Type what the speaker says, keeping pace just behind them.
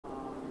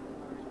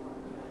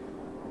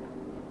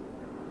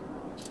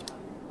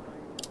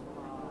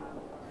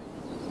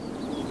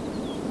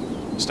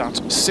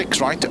Starts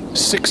 6 right,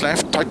 6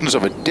 left, tightens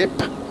of a dip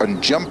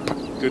and jump.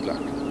 Good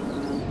luck.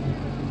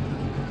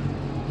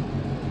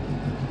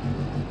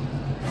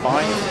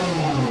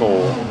 5,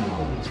 4,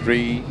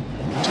 3,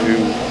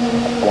 2,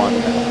 1,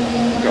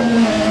 go.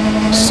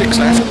 6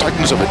 left,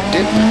 tightens of a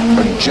dip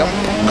and jump,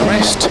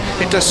 crest,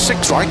 into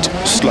 6 right,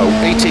 slow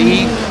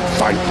 80,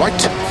 5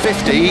 right,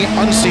 50,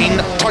 unseen,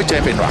 tight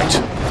hairpin right.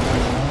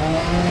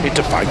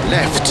 Into 5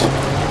 left,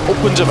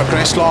 opens of a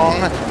crest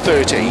long,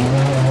 30.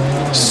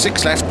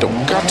 6 left,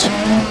 don't cut.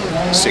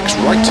 6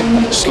 right,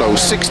 slow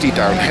 60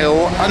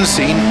 downhill,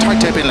 unseen,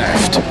 tight hairpin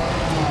left.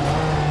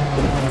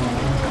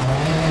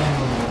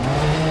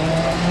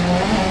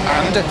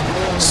 And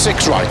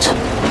 6 right.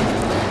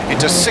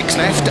 Into 6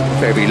 left,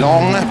 very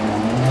long.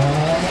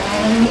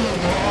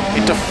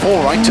 Into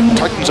 4 right,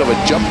 tightens of a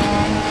jump.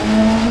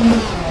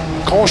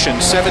 Caution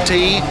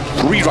 70,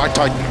 3 right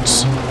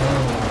tightens.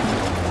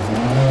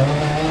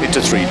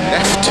 Into 3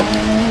 left.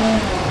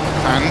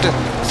 And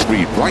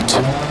 3 right.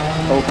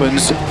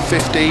 Opens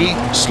 50,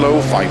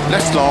 slow 5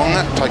 left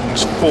long,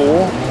 tightens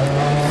 4,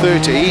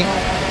 30,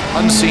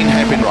 unseen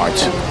hairpin right,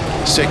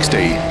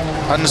 60,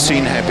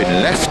 unseen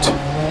hairpin left,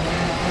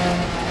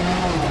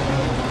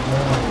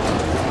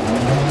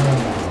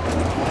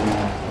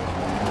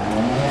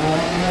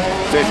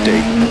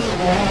 50,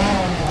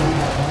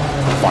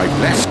 5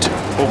 left,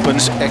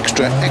 opens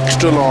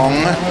extra long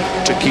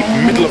to keep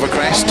middle of a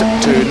crest,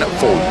 turn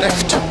 4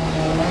 left,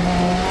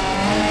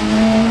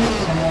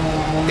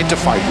 into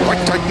 5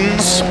 right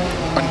tightens,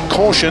 and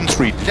caution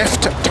 3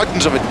 left,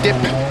 tightens of a dip,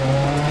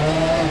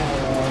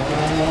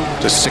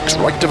 to 6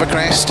 right of a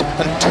crest,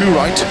 and 2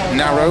 right,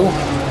 narrow,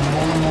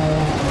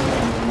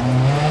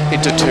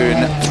 into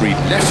turn 3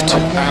 left,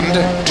 and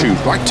 2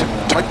 right,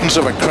 tightens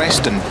of a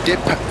crest and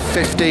dip,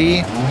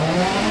 50,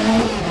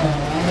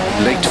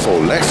 late 4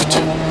 left,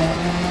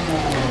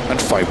 and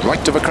 5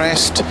 right of a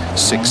crest,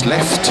 6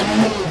 left,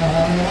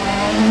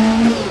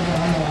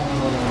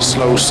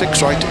 slow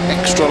 6 right,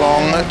 extra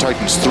long,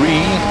 tightens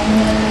 3,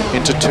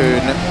 into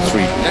turn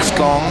 3 left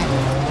long,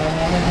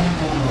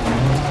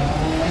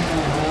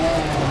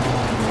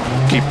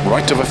 keep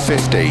right of a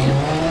 50,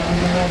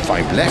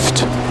 5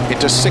 left,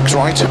 into 6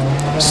 right,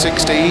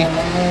 60,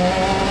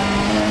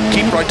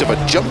 keep right of a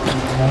jump,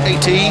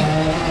 80,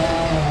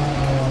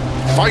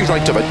 5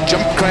 right of a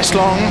jump crest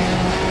long,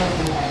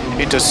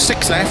 into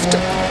 6 left,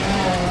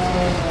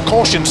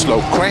 caution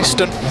slow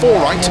crest and 4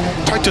 right,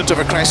 tightens of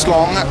a crest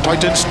long,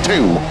 tightens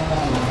 2,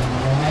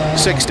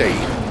 60, 3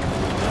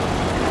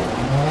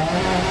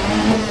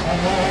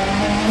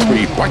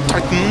 right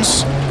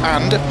tightens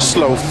and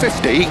slow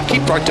 50,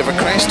 keep right of a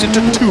crest into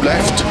 2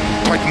 left,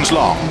 tightens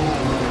long,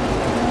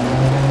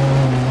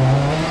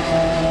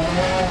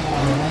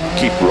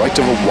 keep right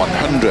of a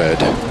 100,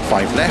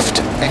 5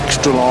 left,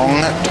 extra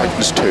long,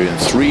 tightens turn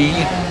 3,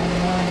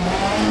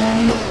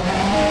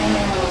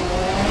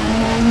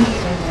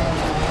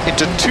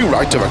 into 2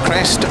 right of a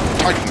crest,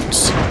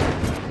 tightens,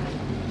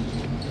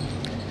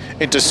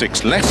 into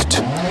 6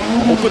 left,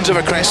 opens of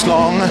a crest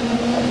long,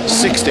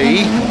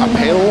 60,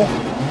 uphill,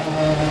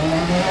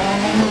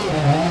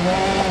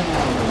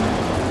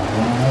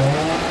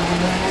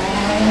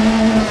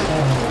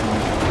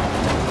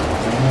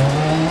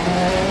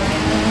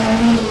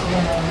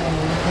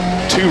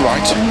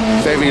 right,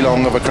 very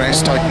long of a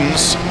crest,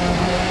 tightens,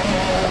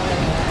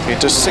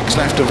 into 6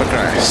 left of a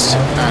crest,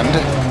 and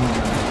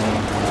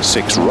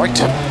 6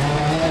 right,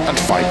 and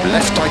 5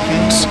 left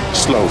tightens,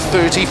 slow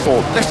 30,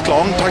 4 left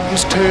long,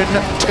 tightens turn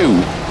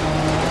 2,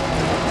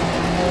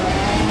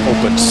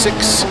 open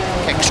 6,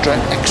 extra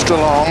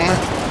long,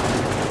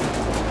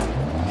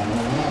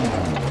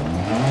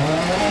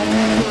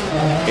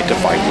 into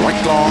 5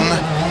 right long,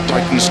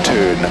 tightens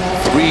turn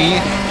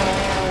 3,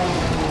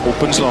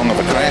 opens long of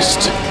a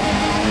crest,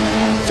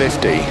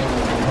 50,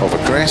 over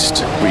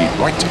crest, read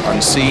right,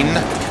 unseen,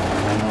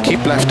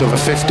 keep left over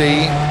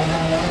 50,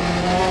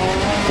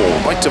 4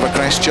 right of a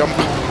crest jump,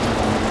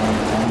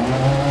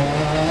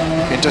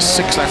 into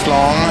 6 left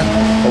long,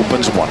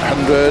 opens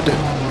 100,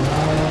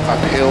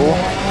 uphill,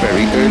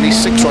 very early,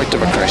 6 right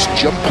of a crest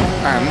jump,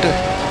 and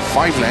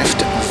 5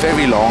 left,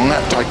 very long,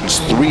 tightens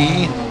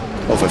 3,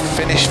 over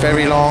finish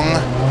very long,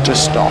 to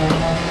stop.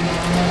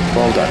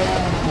 Well done.